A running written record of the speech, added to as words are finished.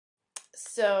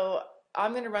So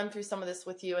I'm going to run through some of this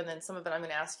with you, and then some of it I'm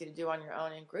going to ask you to do on your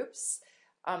own in groups.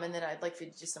 And then I'd like for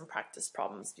you to do some practice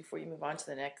problems before you move on to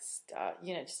the next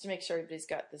unit, just to make sure everybody's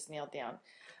got this nailed down.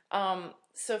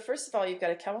 So first of all, you've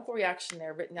got a chemical reaction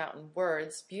there written out in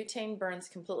words. Butane burns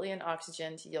completely in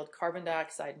oxygen to yield carbon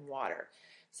dioxide and water.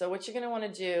 So what you're going to want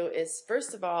to do is,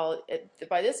 first of all,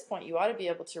 by this point, you ought to be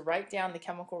able to write down the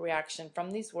chemical reaction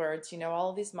from these words, you know, all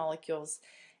of these molecules,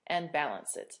 and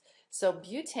balance it. So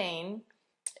butane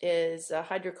is a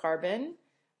hydrocarbon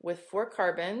with 4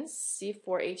 carbons,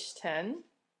 C4H10,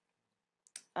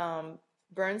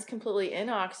 burns completely in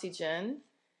oxygen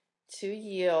to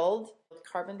yield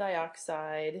carbon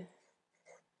dioxide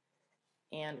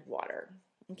and water.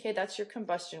 Okay, that's your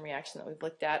combustion reaction that we've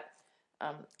looked at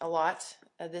a lot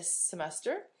this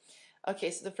semester.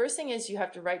 Okay, so the first thing is you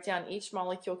have to write down each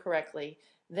molecule correctly.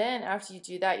 Then after you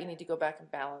do that, you need to go back and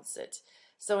balance it.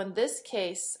 So in this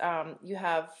case, you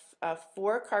have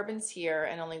 4 carbons here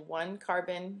and only 1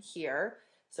 carbon here.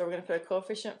 So we're going to put a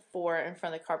coefficient 4 in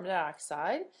front of the carbon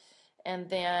dioxide. And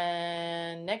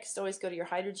then next, always go to your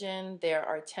hydrogen. There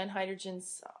are 10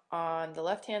 hydrogens on the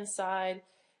left-hand side,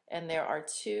 and there are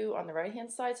 2 on the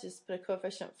right-hand side. So just put a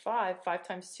coefficient 5. 5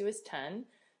 times 2 is 10.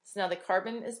 So now the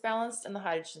carbon is balanced and the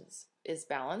hydrogen is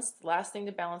balanced. The last thing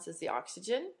to balance is the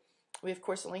oxygen. We, of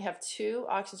course, only have 2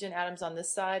 oxygen atoms on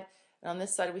this side. And on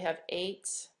this side, we have 8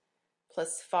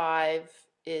 plus 5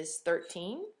 is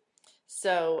 13.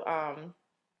 So,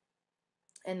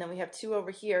 and then we have 2 over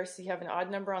here, so you have an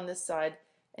odd number on this side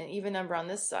and an even number on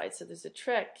this side. So there's a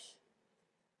trick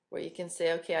where you can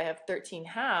say, okay, I have 13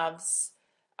 halves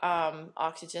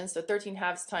oxygen, so 13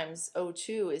 halves times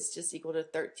O2 is just equal to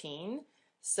 13.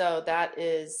 So that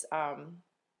is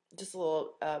just a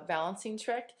little balancing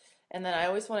trick. And then I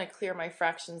always want to clear my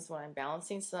fractions when I'm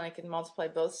balancing, so then I can multiply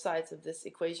both sides of this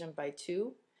equation by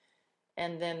 2.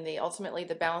 And then ultimately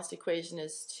the balanced equation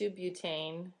is 2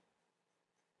 butane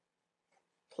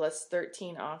plus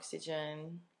 13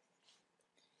 oxygen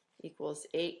equals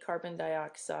 8 carbon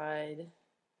dioxide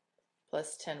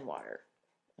plus 10 water.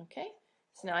 Okay,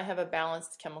 so now I have a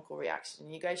balanced chemical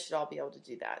reaction. You guys should all be able to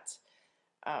do that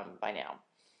by now.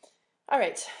 All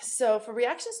right, so for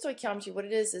reaction stoichiometry, what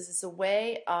it is it's a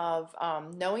way of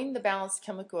knowing the balanced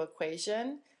chemical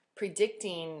equation,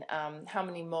 predicting how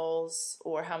many moles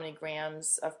or how many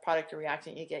grams of product or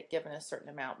reactant you get given a certain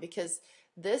amount, because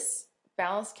this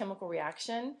balanced chemical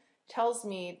reaction tells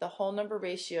me the whole number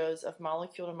ratios of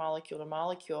molecule to molecule to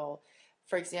molecule.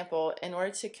 For example, in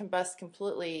order to combust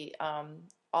completely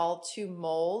all 2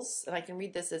 moles, and I can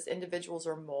read this as individuals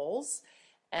or moles,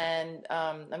 and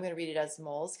I'm going to read it as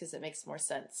moles because it makes more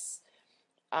sense.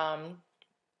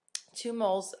 2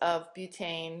 moles of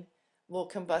butane will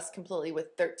combust completely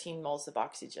with 13 moles of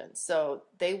oxygen. So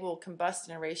they will combust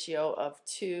in a ratio of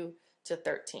 2 to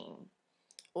 13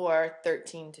 or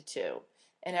 13 to 2.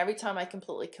 And every time I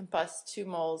completely combust 2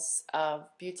 moles of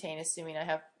butane, assuming I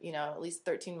have, you know, at least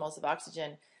 13 moles of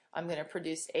oxygen, I'm going to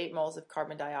produce 8 moles of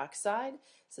carbon dioxide.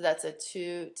 So that's a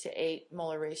 2 to 8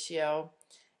 molar ratio.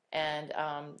 And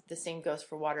the same goes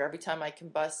for water. Every time I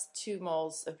combust 2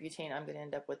 moles of butane, I'm going to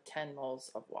end up with 10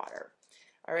 moles of water.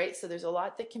 All right, so there's a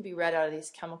lot that can be read out of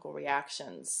these chemical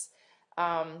reactions.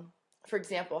 For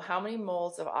example, how many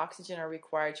moles of oxygen are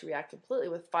required to react completely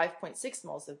with 5.6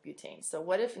 moles of butane? So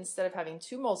what if instead of having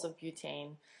 2 moles of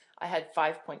butane, I had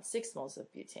 5.6 moles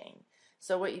of butane?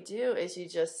 So what you do is you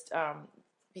just,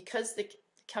 because the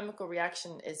chemical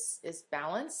reaction is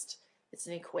balanced, it's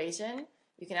an equation,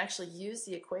 you can actually use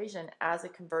the equation as a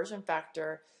conversion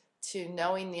factor to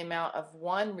knowing the amount of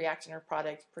one reactant or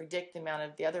product, predict the amount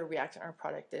of the other reactant or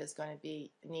product that is going to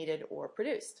be needed or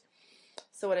produced.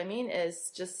 So what I mean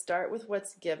is just start with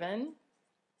what's given.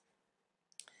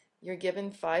 You're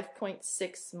given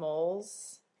 5.6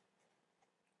 moles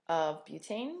of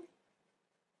butane.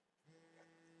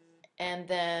 And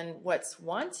then what's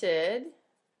wanted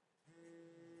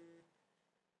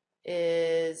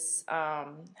is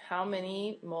how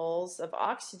many moles of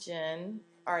oxygen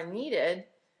are needed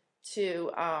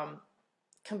to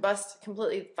combust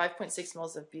completely 5.6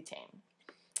 moles of butane.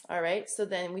 All right, so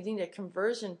then we need a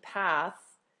conversion path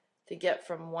to get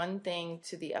from one thing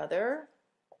to the other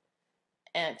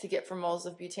and to get from moles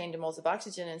of butane to moles of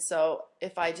oxygen. And so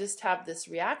if I just have this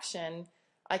reaction,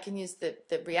 I can use the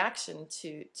reaction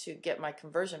to get my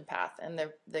conversion path. And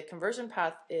the conversion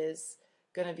path is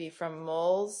going to be from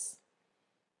moles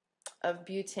of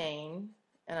butane,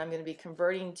 and I'm going to be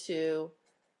converting to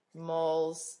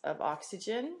moles of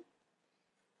oxygen.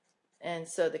 And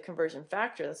so the conversion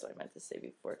factor, that's what I meant to say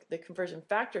before, the conversion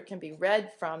factor can be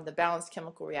read from the balanced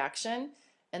chemical reaction,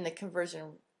 and the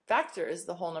conversion factor is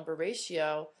the whole number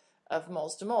ratio of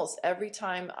moles to moles. Every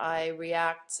time I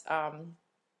react 2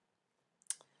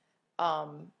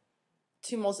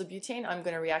 moles of butane, I'm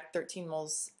going to react 13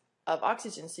 moles of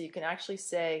oxygen. So you can actually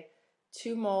say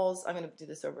 2 moles, I'm going to do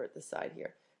this over at the side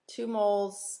here, 2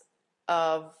 moles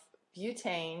of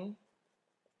butane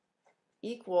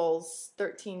equals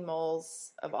 13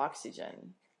 moles of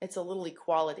oxygen. It's a little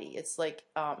equality. It's like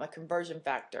a conversion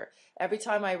factor. Every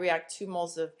time I react 2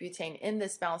 moles of butane in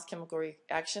this balanced chemical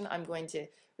reaction, I'm going to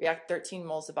react 13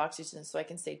 moles of oxygen. So I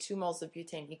can say 2 moles of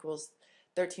butane equals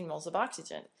 13 moles of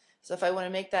oxygen. So if I want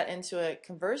to make that into a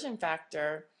conversion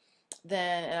factor,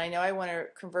 then, and I know I want to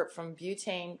convert from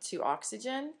butane to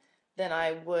oxygen, then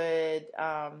I would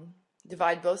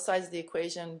divide both sides of the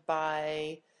equation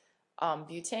by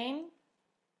butane.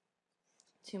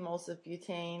 2 moles of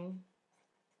butane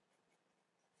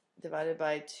divided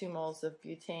by 2 moles of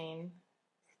butane,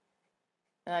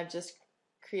 and I've just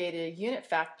created a unit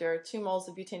factor. 2 moles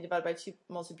of butane divided by 2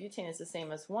 moles of butane is the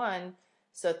same as 1,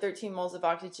 so 13 moles of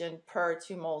oxygen per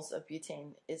 2 moles of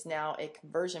butane is now a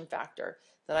conversion factor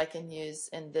that I can use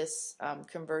in this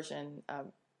conversion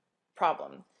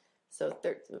problem. So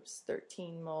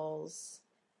 13 moles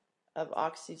of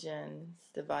oxygen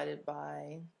divided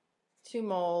by 2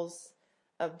 moles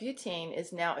of butane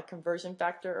is now a conversion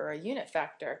factor or a unit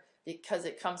factor because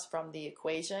it comes from the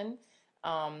equation,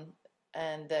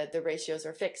 and the ratios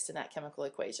are fixed in that chemical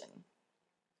equation.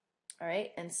 All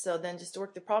right, and so then just to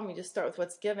work the problem, you just start with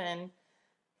what's given,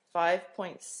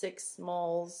 5.6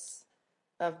 moles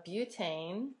of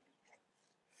butane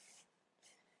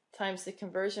times the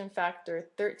conversion factor,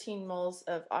 13 moles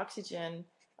of oxygen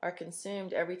are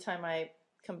consumed every time I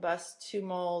combust 2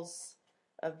 moles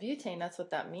of butane. That's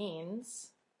what that means.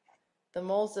 The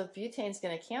moles of butane is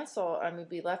going to cancel, and we'll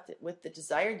be left with the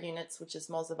desired units, which is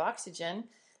moles of oxygen.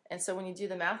 And so when you do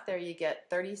the math there, you get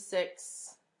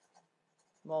 36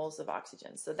 moles of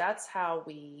oxygen. So that's how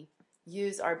we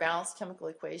use our balanced chemical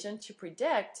equation to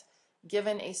predict,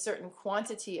 given a certain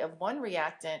quantity of one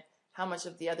reactant, how much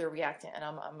of the other reactant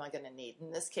am I going to need.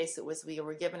 In this case, it was we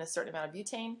were given a certain amount of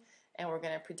butane, and we're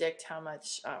going to predict how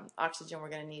much oxygen we're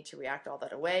going to need to react all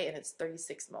that away, and it's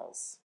 36 moles.